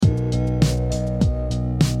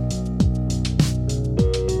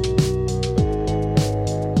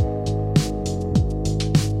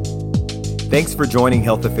Thanks for joining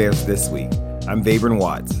Health Affairs This Week. I'm Vabren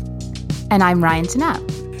Watts. And I'm Ryan Tapp.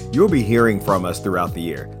 You'll be hearing from us throughout the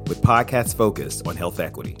year with podcasts focused on health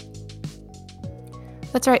equity.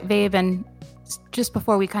 That's right, Vabe. And just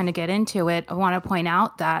before we kind of get into it, I want to point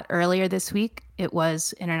out that earlier this week, it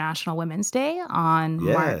was International Women's Day on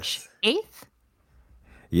March 8th.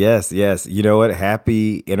 Yes. You know what?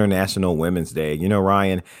 Happy International Women's Day. You know,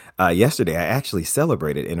 Ryan, yesterday I actually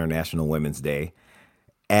celebrated International Women's Day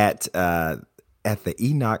at the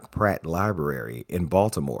Enoch Pratt Library in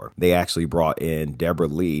Baltimore. They actually brought in Deborah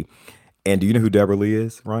Lee. And do you know who Deborah Lee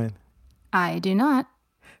is, Ryan? I do not.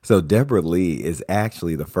 So Deborah Lee is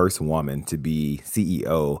actually the first woman to be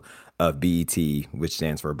CEO of BET, which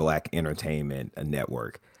stands for Black Entertainment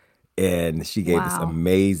Network. And she gave this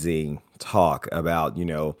amazing talk about,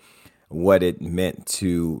 what it meant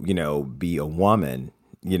to, be a woman,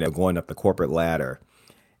 going up the corporate ladder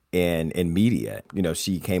in media.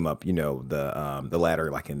 She came up, the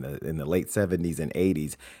ladder like in the late 70s and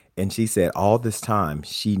 80s. And she said all this time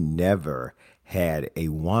she never had a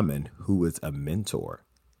woman who was a mentor.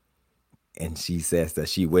 And she says that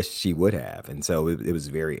she wished she would have. And so it was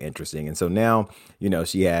very interesting. And so now,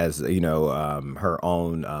 she has, her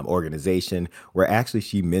own organization where actually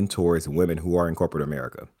she mentors women who are in corporate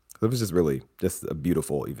America. So it was just a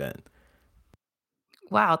beautiful event.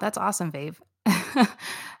 Wow, that's awesome, Vabe.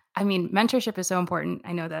 I mean, mentorship is so important.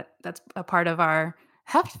 I know that that's a part of our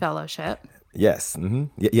Heft Fellowship. Yes. Mm-hmm.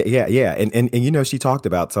 Yeah. And she talked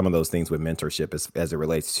about some of those things with mentorship as it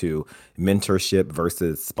relates to mentorship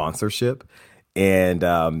versus sponsorship. And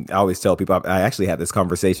I always tell people, I actually had this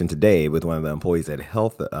conversation today with one of the employees at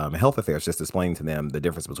Health Affairs, just explaining to them the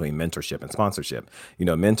difference between mentorship and sponsorship.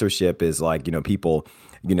 Mentorship is like, people,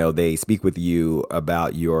 they speak with you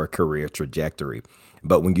about your career trajectory.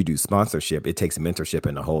 But when you do sponsorship, it takes mentorship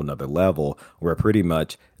in a whole nother level where pretty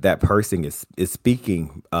much that person is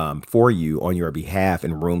speaking for you on your behalf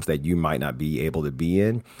in rooms that you might not be able to be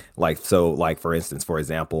in. Like, for instance, for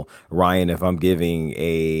example, Ryan, if I'm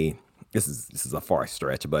giving this is a far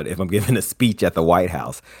stretch, but if I'm giving a speech at the White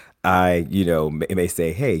House, I, may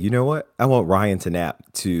say, hey, you know what? I want Ryan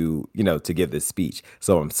Tapp to give this speech.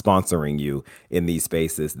 So I'm sponsoring you in these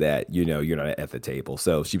spaces that, you're not at the table.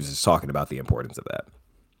 So she was just talking about the importance of that.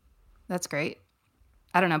 That's great.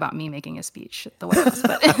 I don't know about me making a speech at the White House,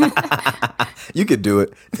 but you could do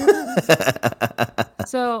it.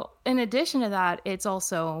 So in addition to that, it's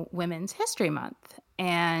also Women's History Month,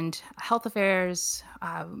 and Health Affairs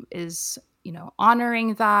is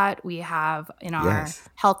honoring that. We have in our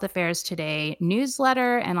Health Affairs Today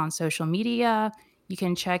newsletter and on social media, you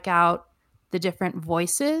can check out the different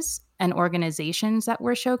voices and organizations that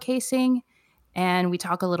we're showcasing. And we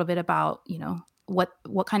talk a little bit about,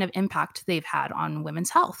 what kind of impact they've had on women's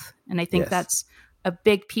health. And I think that's a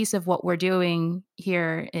big piece of what we're doing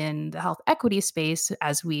here in the health equity space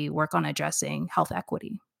as we work on addressing health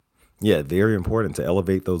equity. Yeah, very important to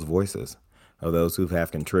elevate those voices of those who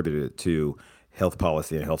have contributed to health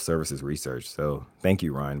policy and health services research. So thank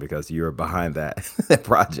you, Ryan, because you're behind that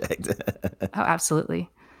project. Oh, absolutely.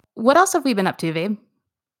 What else have we been up to, Vabe?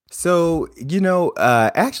 So,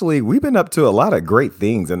 actually, we've been up to a lot of great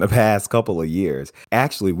things in the past couple of years.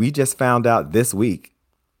 Actually, we just found out this week,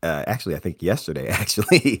 I think yesterday,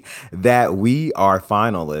 that we are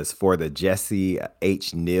finalists for the Jesse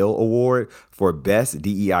H. Neal Award for Best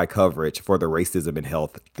DEI Coverage for the Racism in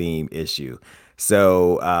Health theme issue.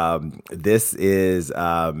 So this is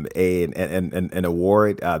an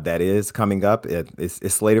award that is coming up.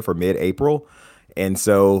 It's slated for mid-April. And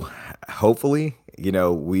so hopefully,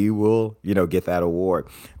 we will, get that award.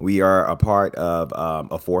 We are a part of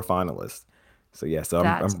 4 finalists. So,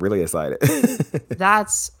 I'm really excited.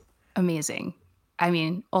 That's amazing. I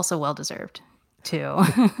mean, also well-deserved to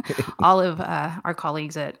all of our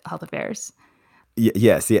colleagues at Health Affairs.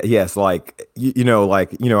 Yes. Like,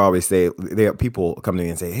 I always say there are people come to me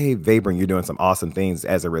and say, hey, Vabren, you're doing some awesome things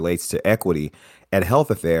as it relates to equity at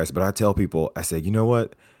Health Affairs. But I tell people, I say, you know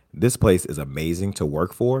what? This place is amazing to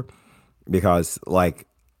work for because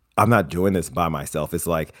I'm not doing this by myself. It's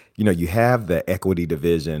like, you have the equity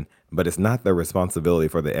division, but it's not the responsibility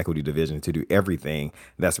for the equity division to do everything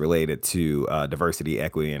that's related to diversity,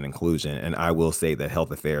 equity, and inclusion. And I will say that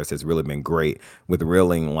Health Affairs has really been great with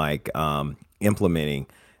really implementing,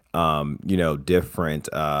 different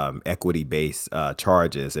equity-based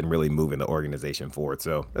charges and really moving the organization forward.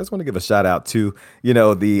 So I just want to give a shout out to,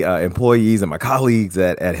 the employees and my colleagues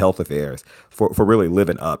at Health Affairs for really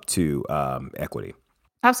living up to equity.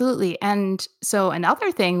 Absolutely. And so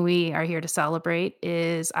another thing we are here to celebrate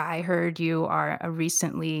is I heard you are a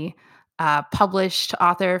recently published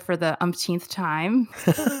author for the umpteenth time.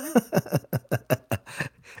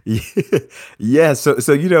 Yeah. So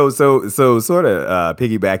sort of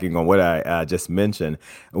piggybacking on what I just mentioned,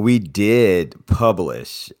 we did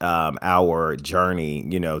publish our journey,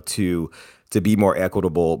 to be more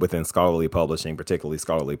equitable within scholarly publishing, particularly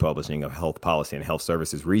scholarly publishing of health policy and health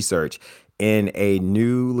services research, in a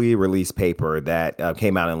newly released paper that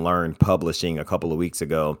came out in Learn Publishing a couple of weeks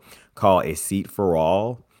ago, called A Seat for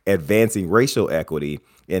All: Advancing Racial Equity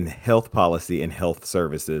in Health Policy and Health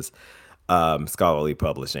Services, scholarly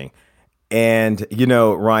publishing. And,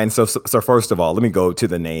 Ryan, so first of all, let me go to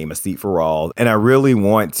the name, A Seat for All. And I really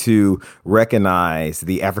want to recognize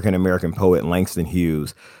the African-American poet Langston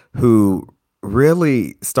Hughes, who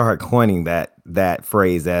really started coining that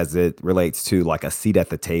phrase as it relates to like a seat at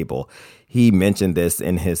the table. He mentioned this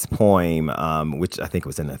in his poem, which I think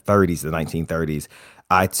was in the 1930s,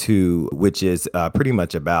 I Too, which is pretty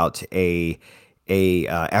much about a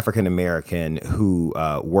African American who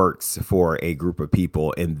works for a group of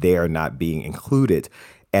people, and they're not being included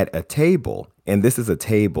at a table. And this is a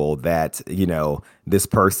table that, this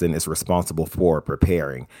person is responsible for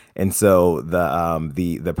preparing. And so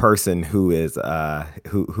the person who is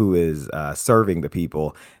serving the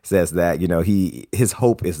people says that, his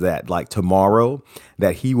hope is that like tomorrow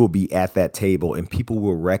that he will be at that table and people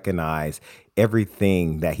will recognize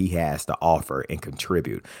everything that he has to offer and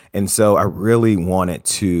contribute. And so I really wanted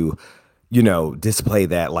to display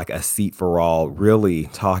that, like A Seat for All, really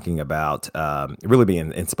talking about, really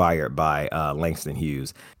being inspired by Langston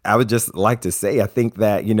Hughes. I would just like to say, I think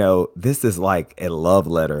that, this is like a love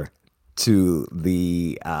letter to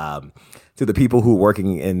the people who are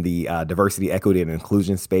working in the diversity, equity, and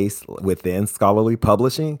inclusion space within scholarly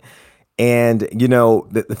publishing. And,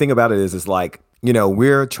 the thing about it is like,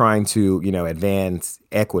 we're trying to, advance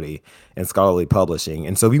equity in scholarly publishing.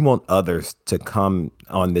 And so we want others to come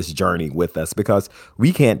on this journey with us because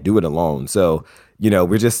we can't do it alone. So,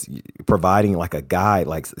 we're just providing like a guide,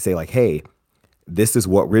 like say like, hey, this is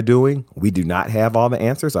what we're doing. We do not have all the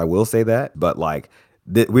answers. I will say that. But like,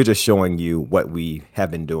 we're just showing you what we have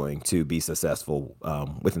been doing to be successful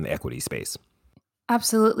within the equity space.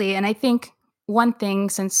 Absolutely. And I think one thing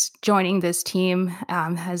since joining this team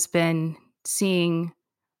has been seeing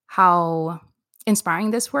how inspiring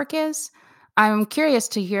this work is. I'm curious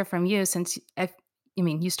to hear from you since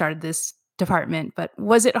you started this department, but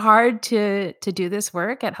was it hard to do this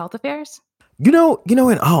work at Health Affairs? In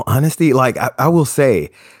all honesty, like I will say,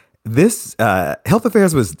 this Health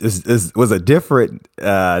Affairs was a different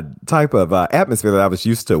type of atmosphere that I was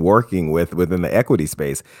used to working within the equity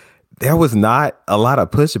space. There was not a lot of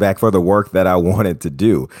pushback for the work that I wanted to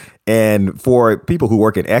do. And for people who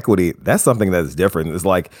work in equity, that's something that's different. It's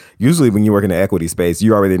like usually when you work in the equity space,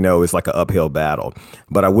 you already know it's like an uphill battle.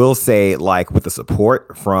 But I will say, like with the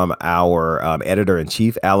support from our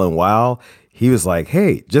editor-in-chief, Alan Weil, he was like,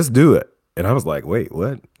 hey, just do it. And I was like, wait,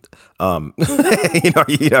 what? Are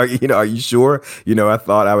you sure? I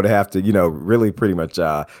thought I would have to, really pretty much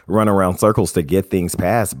run around circles to get things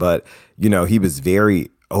passed. But, he was very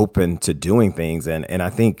open to doing things. And I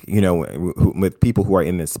think, with people who are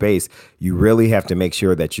in this space, you really have to make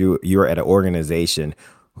sure that you're at an organization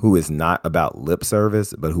who is not about lip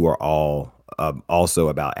service, but who are all also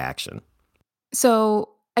about action. So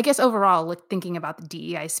I guess overall, like thinking about the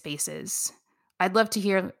DEI spaces, I'd love to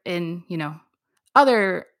hear in,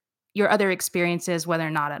 your other experiences, whether or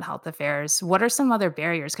not at Health Affairs, what are some other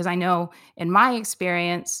barriers? Because I know in my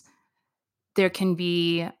experience, there can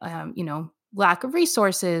be, lack of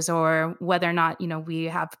resources or whether or not, we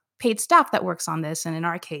have paid staff that works on this. And in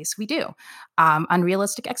our case, we do.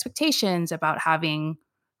 Unrealistic expectations about having,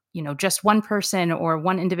 just one person or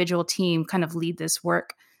one individual team kind of lead this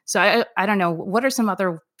work. So I don't know, what are some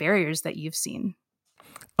other barriers that you've seen?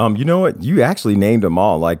 You know what? You actually named them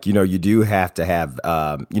all. Like, you do have to have,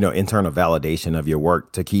 internal validation of your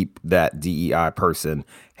work to keep that DEI person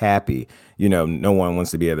happy. No one wants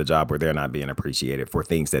to be at a job where they're not being appreciated for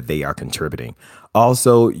things that they are contributing.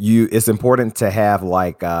 Also, it's important to have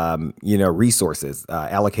like, resources,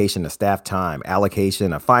 allocation of staff time,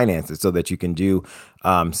 allocation of finances so that you can do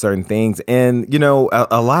certain things. And,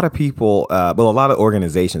 a lot of people, a lot of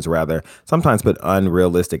organizations rather, sometimes put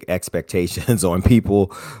unrealistic expectations on people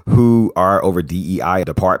who are over DEI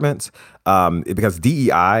departments. Because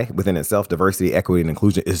DEI within itself, diversity, equity, and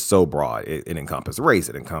inclusion, is so broad. It encompasses race,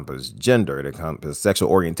 it encompasses gender, it encompasses sexual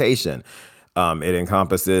orientation, It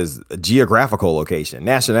encompasses geographical location,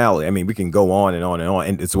 nationality. I mean, we can go on and on and on,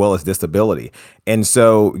 and as well as disability. And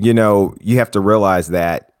so, you have to realize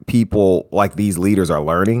that people like these leaders are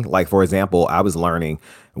learning. Like, for example, I was learning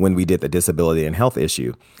when we did the disability and health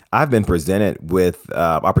issue. I've been presented with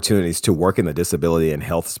opportunities to work in the disability and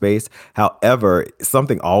health space. However,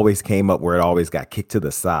 something always came up where it always got kicked to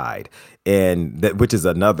the side, and which is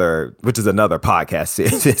another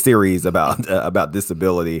podcast series about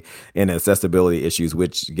disability and accessibility issues,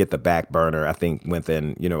 which get the back burner, I think,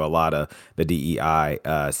 within a lot of the DEI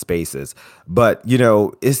spaces. But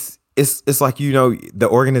it's like, the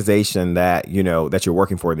organization that you're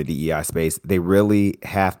working for in the DEI space, they really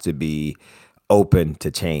have to be open to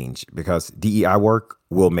change, because DEI work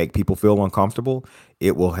will make people feel uncomfortable.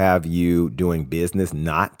 It will have you doing business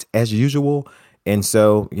not as usual. And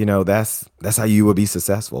so, that's how you will be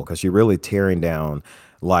successful, because you're really tearing down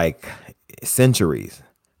like centuries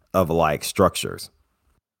of like structures.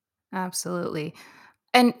 Absolutely.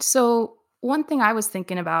 And so one thing I was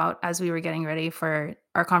thinking about as we were getting ready for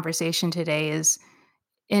our conversation today is,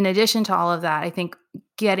 in addition to all of that, I think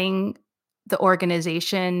getting the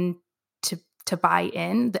organization to buy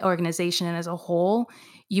in, the organization as a whole,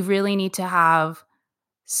 you really need to have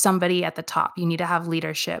somebody at the top. You need to have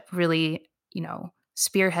leadership really,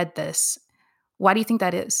 spearhead this. Why do you think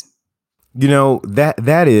that is?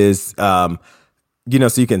 That is, so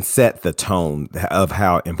you can set the tone of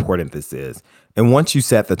how important this is. And once you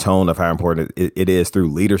set the tone of how important it is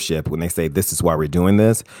through leadership, when they say, this is why we're doing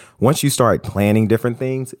this, once you start planning different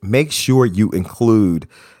things, make sure you include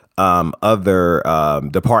other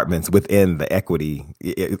departments within the equity,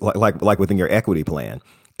 like within your equity plan.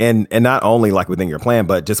 And not only like within your plan,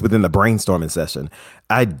 but just within the brainstorming session.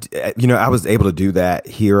 I was able to do that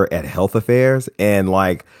here at Health Affairs, and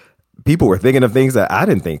like people were thinking of things that I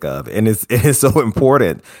didn't think of. And it's so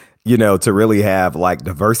important, to really have like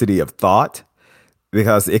diversity of thought,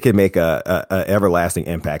 because it can make a everlasting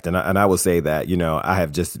impact. And I will say that, I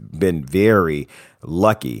have just been very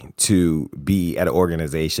lucky to be at an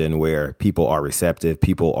organization where people are receptive,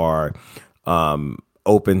 people are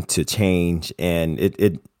open to change. And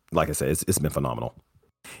it like I said, it's been phenomenal.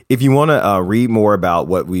 If you want to read more about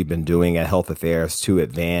what we've been doing at Health Affairs to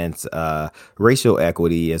advance racial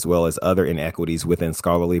equity as well as other inequities within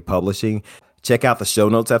scholarly publishing, check out the show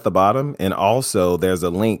notes at the bottom. And also there's a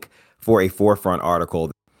link for a forefront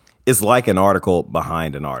article. It's like an article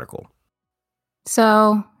behind an article.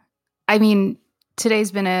 So, I mean,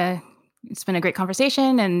 it's been a great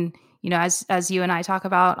conversation. And, as you and I talk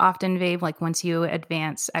about often, Vabe, like once you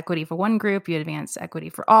advance equity for one group, you advance equity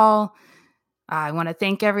for all. I want to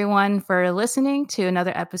thank everyone for listening to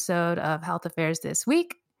another episode of Health Affairs This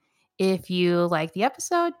Week. If you like the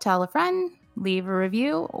episode, tell a friend, leave a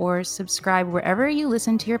review, or subscribe wherever you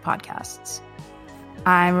listen to your podcasts.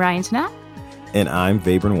 I'm Ryan Tanak. And I'm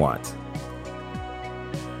Vabren Watts.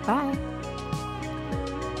 Bye.